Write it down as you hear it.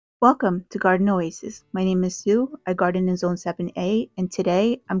Welcome to Garden-Oasis. My name is Sue. I garden in Zone 7A, and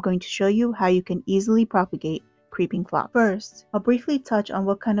today I'm going to show you how you can easily propagate creeping phlox. First, I'll briefly touch on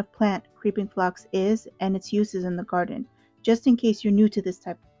what kind of plant creeping phlox is and its uses in the garden, just in case you're new to this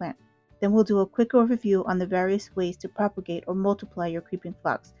type of plant. Then we'll do a quick overview on the various ways to propagate or multiply your creeping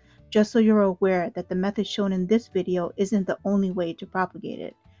phlox, just so you're aware that the method shown in this video isn't the only way to propagate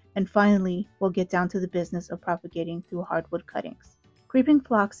it. And finally, we'll get down to the business of propagating through hardwood cuttings. Creeping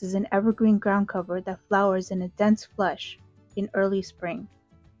phlox is an evergreen ground cover that flowers in a dense flush in early spring.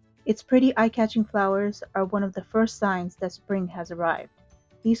 Its pretty eye-catching flowers are one of the first signs that spring has arrived.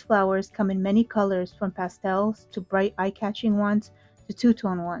 These flowers come in many colors, from pastels to bright eye-catching ones to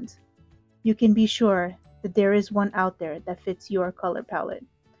two-tone ones. You can be sure that there is one out there that fits your color palette.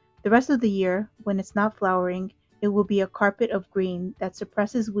 The rest of the year, when it's not flowering, it will be a carpet of green that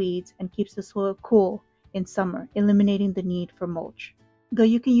suppresses weeds and keeps the soil cool in summer, eliminating the need for mulch. Though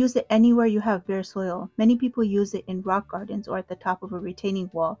you can use it anywhere you have bare soil, many people use it in rock gardens or at the top of a retaining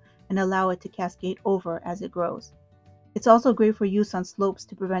wall and allow it to cascade over as it grows. It's also great for use on slopes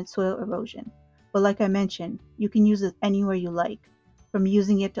to prevent soil erosion. But like I mentioned, you can use it anywhere you like. From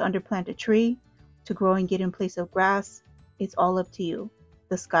using it to underplant a tree, to growing it in place of grass, it's all up to you.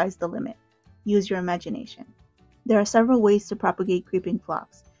 The sky's the limit. Use your imagination. There are several ways to propagate creeping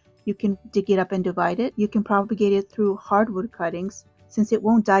phlox. You can dig it up and divide it. You can propagate it through hardwood cuttings, since it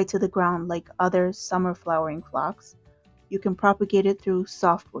won't die to the ground like other summer flowering phlox. You can propagate it through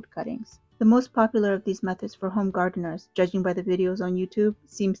softwood cuttings. The most popular of these methods for home gardeners, judging by the videos on YouTube,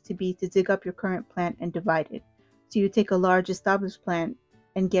 seems to be to dig up your current plant and divide it. So you take a large established plant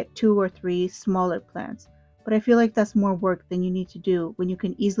and get 2 or 3 smaller plants. But I feel like that's more work than you need to do when you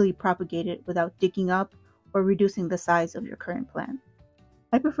can easily propagate it without digging up or reducing the size of your current plant.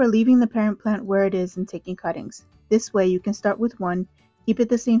 I prefer leaving the parent plant where it is and taking cuttings. This way you can start with 1, keep it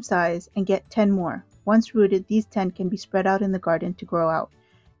the same size, and get 10 more. Once rooted, these 10 can be spread out in the garden to grow out.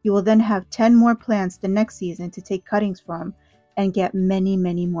 You will then have 10 more plants the next season to take cuttings from and get many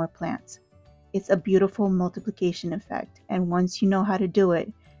more plants. It's a beautiful multiplication effect, and once you know how to do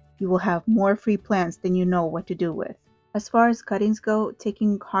it, you will have more free plants than you know what to do with. As far as cuttings go,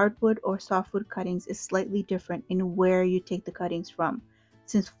 taking hardwood or softwood cuttings is slightly different in where you take the cuttings from.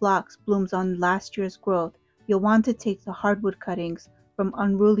 Since phlox blooms on last year's growth, you'll want to take the hardwood cuttings from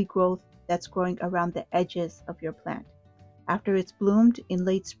unruly growth that's growing around the edges of your plant. After it's bloomed in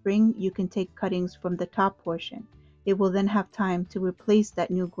late spring, you can take cuttings from the top portion. It will then have time to replace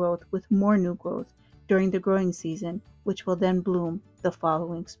that new growth with more new growth during the growing season, which will then bloom the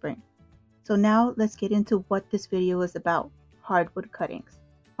following spring. So now let's get into what this video is about: hardwood cuttings.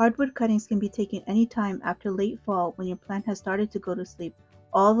 Hardwood cuttings can be taken anytime after late fall when your plant has started to go to sleep,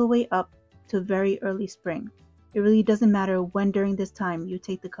 all the way up to very early spring. It really doesn't matter when during this time you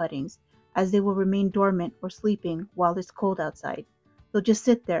take the cuttings, as they will remain dormant or sleeping while it's cold outside. They'll just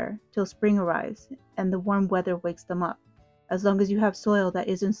sit there till spring arrives and the warm weather wakes them up. As long as you have soil that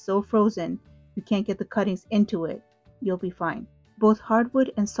isn't so frozen you can't get the cuttings into it, you'll be fine. Both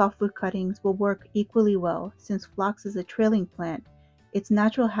hardwood and softwood cuttings will work equally well. Since phlox is a trailing plant, its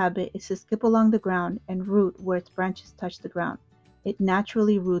natural habit is to skip along the ground and root where its branches touch the ground. It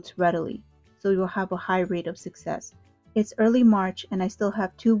naturally roots readily, so you'll have a high rate of success. It's early March and I still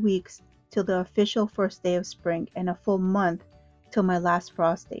have 2 weeks till the official first day of spring and a full month till my last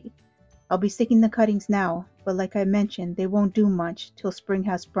frost date. I'll be sticking the cuttings now, but like I mentioned, they won't do much till spring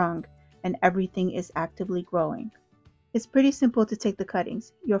has sprung and everything is actively growing. It's pretty simple to take the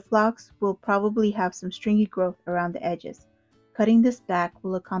cuttings. Your phlox will probably have some stringy growth around the edges. Cutting this back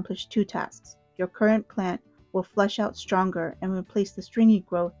will accomplish 2 tasks. Your current plant will flush out stronger and replace the stringy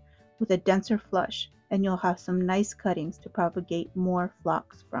growth with a denser flush, and you'll have some nice cuttings to propagate more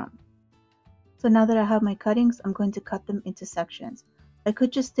phlox from. So now that I have my cuttings, I'm going to cut them into sections. I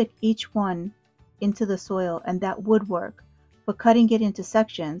could just stick each one into the soil and that would work, but cutting it into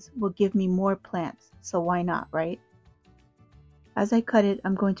sections will give me more plants, so why not, right? As I cut it,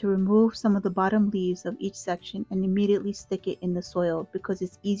 I'm going to remove some of the bottom leaves of each section and immediately stick it in the soil because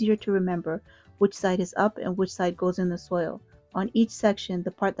it's easier to remember which side is up and which side goes in the soil. On each section,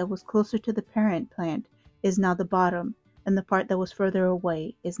 the part that was closer to the parent plant is now the bottom, and the part that was further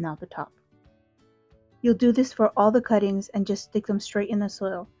away is now the top. You'll do this for all the cuttings and just stick them straight in the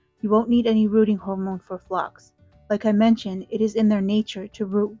soil. You won't need any rooting hormone for phlox. Like I mentioned, it is in their nature to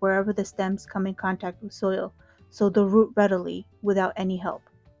root wherever the stems come in contact with soil, so they'll root readily without any help.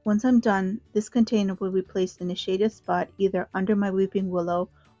 Once I'm done, this container will be placed in a shaded spot either under my weeping willow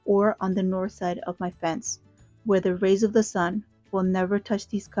or on the north side of my fence, where the rays of the sun will never touch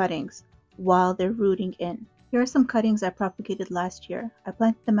these cuttings while they're rooting in. Here are some cuttings I propagated last year. I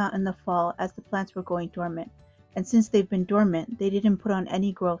planted them out in the fall as the plants were going dormant, and since they've been dormant, they didn't put on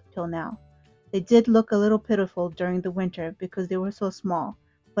any growth till now. They did look a little pitiful during the winter because they were so small,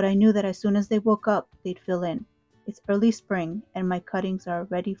 but I knew that as soon as they woke up, they'd fill in. It's early spring, and my cuttings are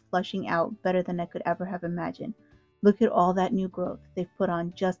already flushing out better than I could ever have imagined. Look at all that new growth they've put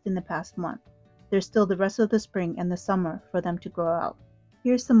on just in the past month. There's still the rest of the spring and the summer for them to grow out.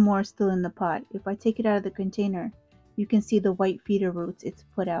 Here's some more still in the pot. If I take it out of the container, you can see the white feeder roots it's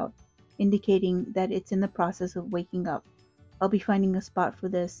put out, indicating that it's in the process of waking up. I'll be finding a spot for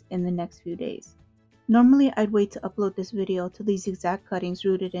this in the next few days. Normally I'd wait to upload this video till these exact cuttings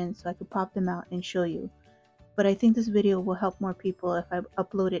rooted in so I could pop them out and show you. But I think this video will help more people if I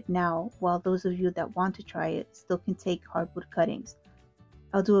upload it now, while those of you that want to try it still can take hardwood cuttings.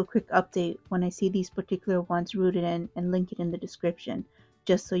 I'll do a quick update when I see these particular ones rooted in and link it in the description,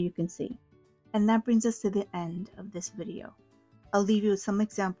 just so you can see. And that brings us to the end of this video. I'll leave you with some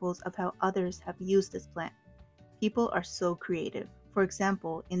examples of how others have used this plant. People are so creative. For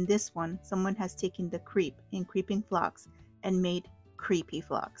example, in this one, someone has taken the creep in creeping phlox and made creepy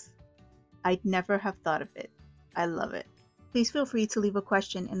phlox. I'd never have thought of it. I love it. Please feel free to leave a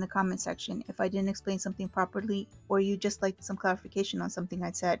question in the comment section if I didn't explain something properly, or you just like some clarification on something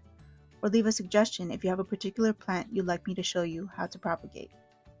I said. Or leave a suggestion if you have a particular plant you'd like me to show you how to propagate.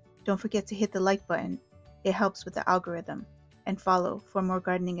 Don't forget to hit the like button. It helps with the algorithm. And follow for more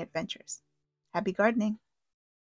gardening adventures. Happy gardening!